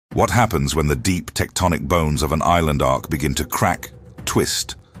What happens when the deep tectonic bones of an island arc begin to crack,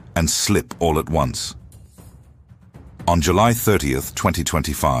 twist, and slip all at once? On July 30th,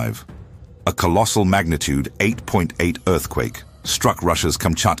 2025, a colossal magnitude 8.8 earthquake struck Russia's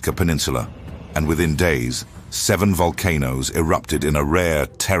Kamchatka Peninsula, and within days, 7 volcanoes erupted in a rare,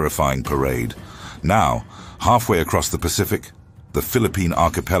 terrifying parade. Now, halfway across the Pacific, the Philippine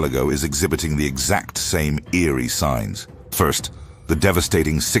archipelago is exhibiting the exact same eerie signs. First, the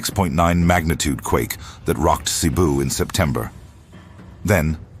devastating 6.9 magnitude quake that rocked Cebu in September.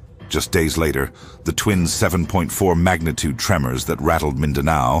 Then, just days later, the twin 7.4 magnitude tremors that rattled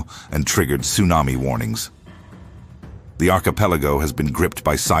Mindanao and triggered tsunami warnings. The archipelago has been gripped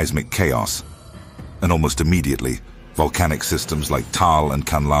by seismic chaos, and almost immediately, volcanic systems like Taal and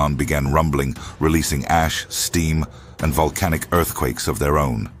Kanlaon began rumbling, releasing ash, steam, and volcanic earthquakes of their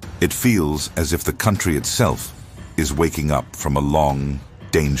own. It feels as if the country itself is waking up from a long,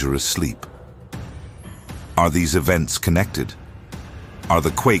 dangerous sleep. Are these events connected? Are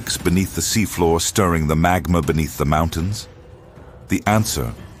the quakes beneath the seafloor stirring the magma beneath the mountains? The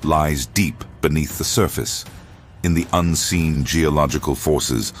answer lies deep beneath the surface, in the unseen geological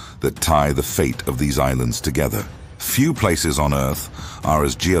forces that tie the fate of these islands together. Few places on Earth are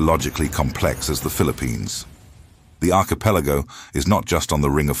as geologically complex as the Philippines. The archipelago is not just on the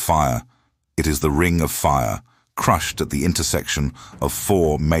Ring of Fire, it is the Ring of Fire, crushed at the intersection of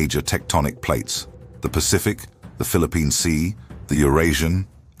 4 major tectonic plates: the Pacific, the Philippine Sea, the Eurasian,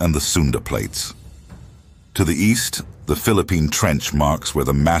 and the Sunda plates. To the east, the Philippine Trench marks where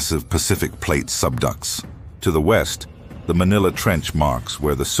the massive Pacific plate subducts. To the west, the Manila Trench marks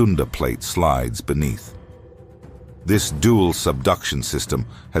where the Sunda plate slides beneath. This dual subduction system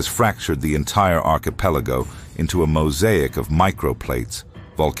has fractured the entire archipelago into a mosaic of microplates,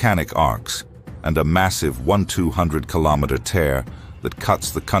 volcanic arcs, and a massive 1,200-kilometer tear that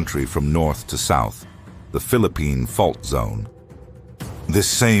cuts the country from north to south, the Philippine Fault Zone. This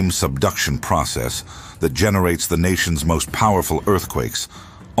same subduction process that generates the nation's most powerful earthquakes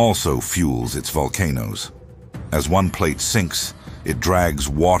also fuels its volcanoes. As one plate sinks, it drags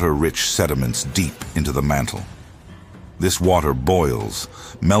water-rich sediments deep into the mantle. This water boils,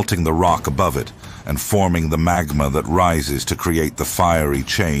 melting the rock above it and forming the magma that rises to create the fiery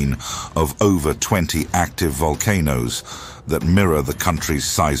chain of over 20 active volcanoes that mirror the country's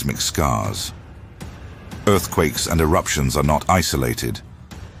seismic scars. Earthquakes and eruptions are not isolated.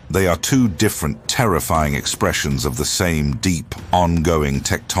 They are 2 different, terrifying expressions of the same deep, ongoing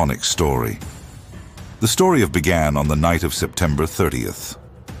tectonic story. The story began on the night of September 30th.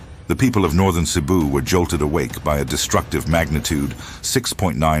 The people of northern Cebu were jolted awake by a destructive magnitude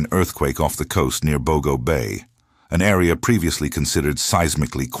 6.9 earthquake off the coast near Bogo Bay, an area previously considered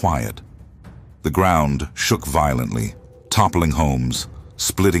seismically quiet. The ground shook violently, toppling homes,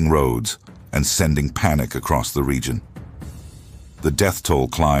 splitting roads, and sending panic across the region. The death toll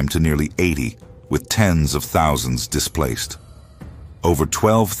climbed to nearly 80, with tens of thousands displaced. Over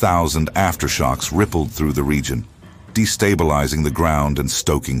 12,000 aftershocks rippled through the region, destabilizing the ground and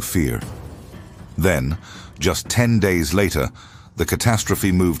stoking fear. Then, just 10 days later, the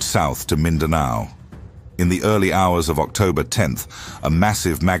catastrophe moved south to Mindanao. In the early hours of October 10th, a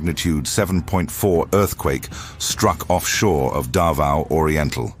massive magnitude 7.4 earthquake struck offshore of Davao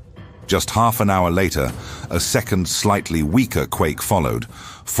Oriental. Just half an hour later, a second slightly weaker quake followed,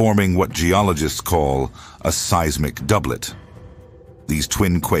 forming what geologists call a seismic doublet. These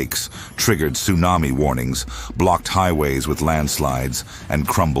twin quakes triggered tsunami warnings, blocked highways with landslides, and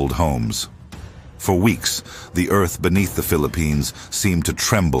crumbled homes. For weeks, the earth beneath the Philippines seemed to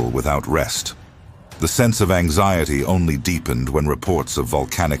tremble without rest. The sense of anxiety only deepened when reports of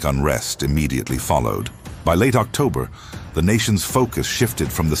volcanic unrest immediately followed. By late October, the nation's focus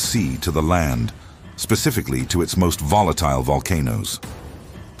shifted from the sea to the land, specifically to its most volatile volcanoes.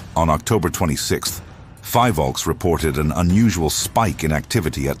 On October 26th, Volcs reported an unusual spike in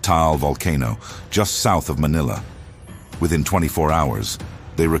activity at Taal volcano, just south of Manila. Within 24 hours,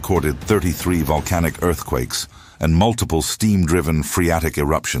 they recorded 33 volcanic earthquakes and multiple steam-driven phreatic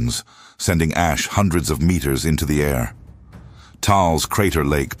eruptions, sending ash hundreds of meters into the air. Taal's crater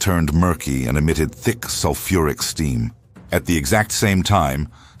lake turned murky and emitted thick sulfuric steam. At the exact same time,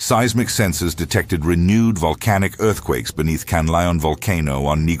 seismic sensors detected renewed volcanic earthquakes beneath Kanlaon volcano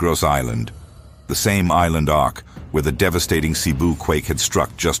on Negros Island, the same island arc where the devastating Cebu quake had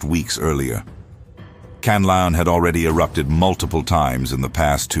struck just weeks earlier. Kanlaon had already erupted multiple times in the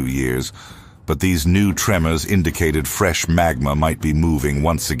past 2 years, but these new tremors indicated fresh magma might be moving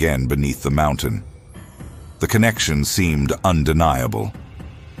once again beneath the mountain. The connection seemed undeniable.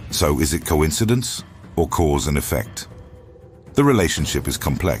 So is it coincidence or cause and effect? The relationship is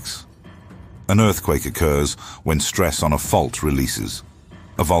complex. An earthquake occurs when stress on a fault releases.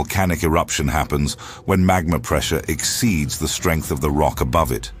 A volcanic eruption happens when magma pressure exceeds the strength of the rock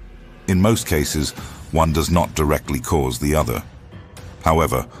above it. In most cases, one does not directly cause the other.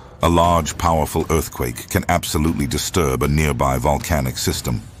 However, a large, powerful earthquake can absolutely disturb a nearby volcanic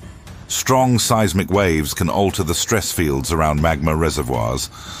system. Strong seismic waves can alter the stress fields around magma reservoirs,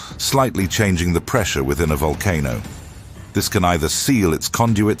 slightly changing the pressure within a volcano. This can either seal its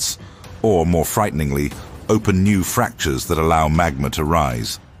conduits or, more frighteningly, open new fractures that allow magma to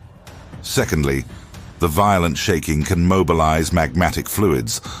rise. Secondly, the violent shaking can mobilize magmatic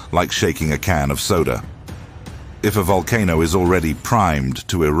fluids, like shaking a can of soda. If a volcano is already primed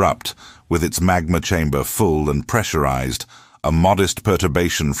to erupt, with its magma chamber full and pressurized, a modest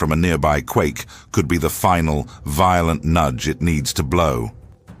perturbation from a nearby quake could be the final, violent nudge it needs to blow.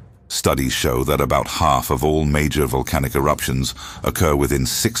 Studies show that about half of all major volcanic eruptions occur within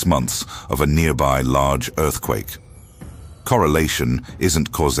 6 months of a nearby large earthquake. Correlation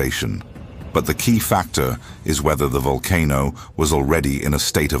isn't causation, but the key factor is whether the volcano was already in a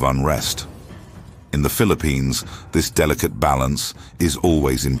state of unrest. In the Philippines, this delicate balance is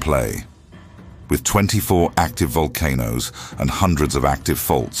always in play. With 24 active volcanoes and hundreds of active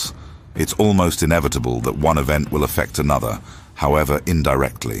faults, it's almost inevitable that one event will affect another, however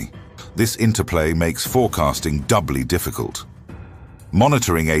indirectly. This interplay makes forecasting doubly difficult.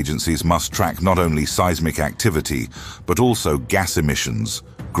 Monitoring agencies must track not only seismic activity, but also gas emissions,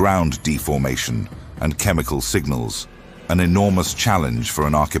 ground deformation, and chemical signals, an enormous challenge for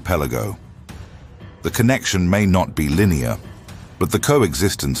an archipelago. The connection may not be linear, but the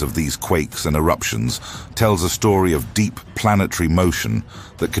coexistence of these quakes and eruptions tells a story of deep planetary motion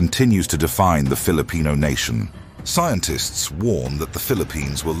that continues to define the Filipino nation. Scientists warn that the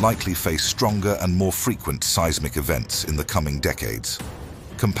Philippines will likely face stronger and more frequent seismic events in the coming decades,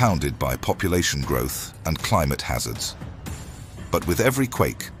 compounded by population growth and climate hazards. But with every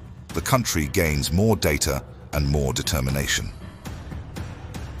quake, the country gains more data and more determination.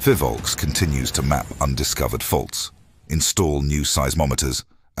 PHIVOLCS continues to map undiscovered faults, install new seismometers,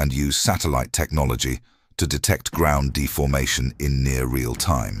 and use satellite technology to detect ground deformation in near real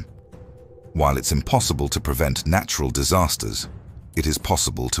time. While it's impossible to prevent natural disasters, it is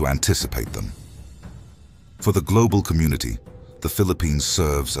possible to anticipate them. For the global community, the Philippines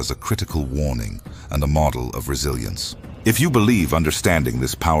serves as a critical warning and a model of resilience. If you believe understanding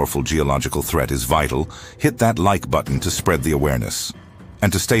this powerful geological threat is vital, hit that like button to spread the awareness.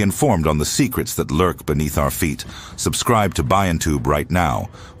 And to stay informed on the secrets that lurk beneath our feet, subscribe to baytube right now.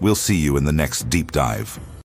 We'll see you in the next deep dive.